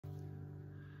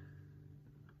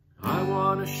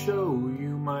want to show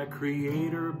you my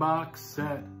Creator box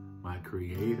set, my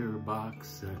Creator box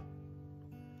set.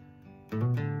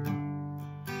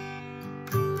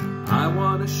 I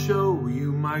want to show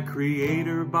you my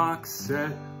Creator box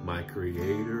set, my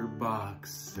Creator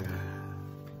box set.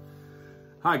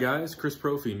 Hi guys, Chris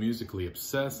Profi, Musically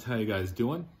Obsessed. How you guys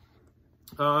doing?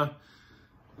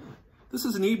 This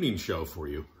is an evening show for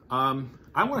you. I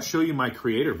want to show you my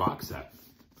Creator box set.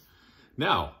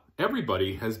 Now,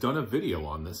 everybody has done a video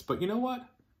on this, but you know what?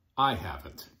 I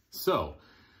haven't. So,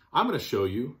 I'm going to show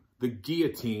you the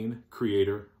Guillotine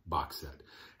Creator box set.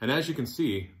 And as you can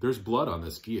see, there's blood on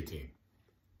this guillotine.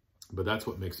 But that's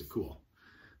what makes it cool.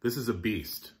 This is a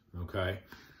beast, okay?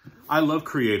 I love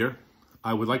Creator.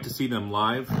 I would like to see them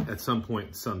live at some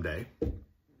point someday.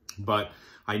 But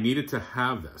I needed to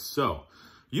have this. So,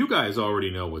 you guys already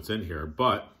know what's in here,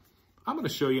 but I'm going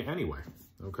to show you anyway,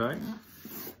 okay?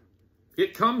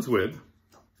 It comes with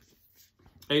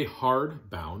a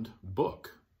hardbound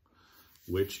book,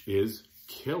 which is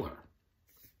killer,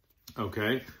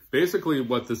 okay? Basically,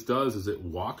 what this does is it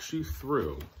walks you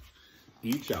through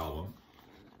each album,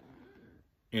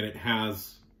 and it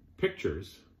has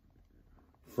pictures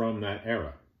from that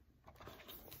era.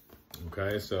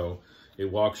 Okay, so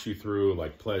it walks you through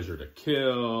like Pleasure to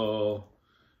Kill,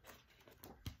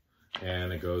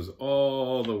 and it goes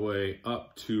all the way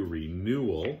up to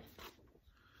Renewal.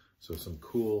 So some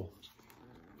cool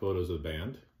photos of the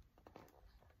band.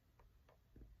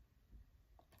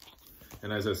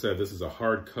 And as I said, this is a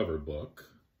hardcover book.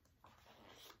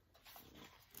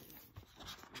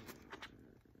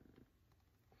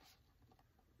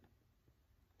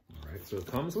 All right, so it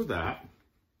comes with that.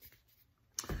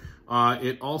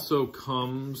 It also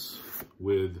comes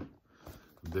with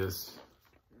this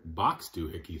box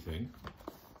doohickey thing.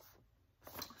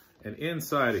 And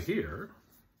inside of here,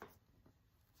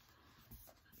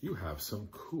 you have some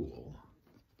cool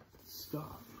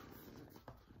stuff.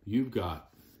 You've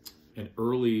got an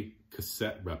early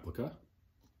cassette replica.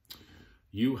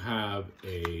 You have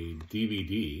a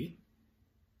DVD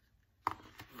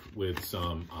with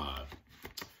some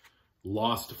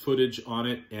lost footage on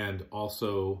it and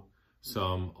also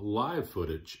some live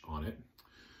footage on it.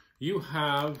 You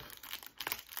have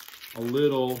a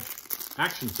little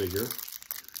action figure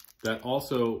that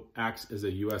also acts as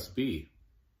a USB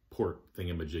port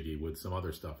thingamajiggy with some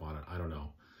other stuff on it. I don't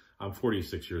know. I'm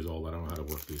 46 years old. I don't know how to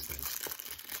work these things.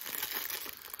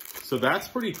 So that's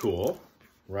pretty cool,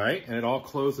 right? And it all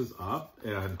closes up.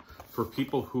 And for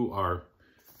people who are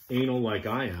anal like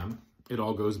I am, it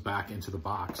all goes back into the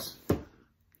box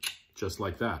just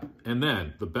like that. And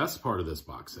then the best part of this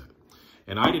box set,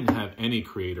 and I didn't have any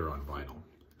Creator on vinyl,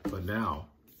 but now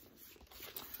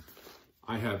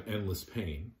I have Endless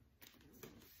Pain.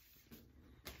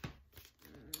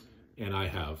 And I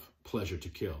have Pleasure to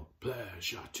Kill.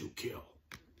 Pleasure to Kill.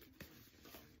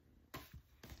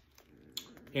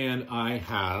 And I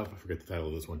have, I forget the title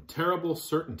of this one, Terrible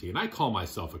Certainty. And I call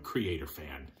myself a Creator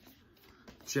fan.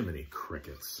 Jiminy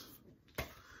Crickets.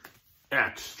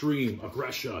 Extreme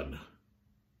Aggression.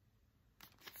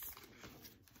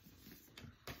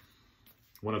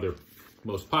 One of their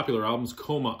most popular albums,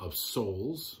 Coma of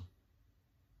Souls.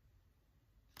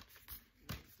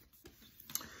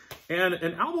 And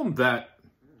an album that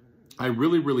I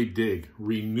really, really dig,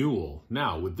 Renewal.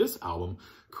 Now, with this album,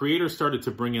 Creator started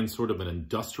to bring in sort of an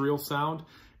industrial sound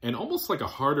and almost like a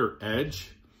harder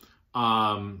edge.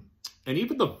 And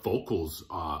even the vocals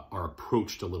are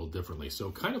approached a little differently. So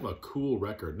kind of a cool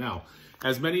record. Now,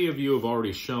 as many of you have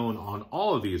already shown on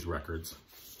all of these records,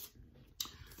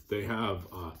 they have,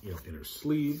 inner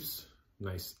sleeves,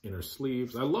 nice inner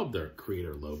sleeves. I love their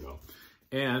Creator logo.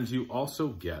 And you also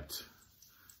get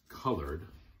colored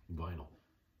vinyl.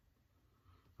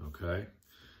 Okay,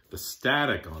 the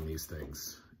static on these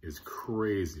things is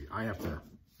crazy. I have to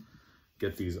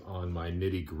get these on my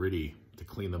nitty gritty to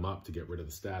clean them up to get rid of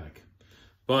the static.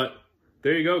 But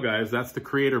there you go, guys. That's the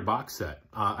Creator box set.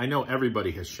 I know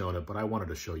everybody has shown it, but I wanted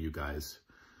to show you guys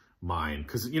mine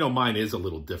because, mine is a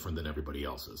little different than everybody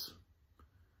else's.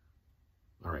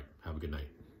 All right, have a good night.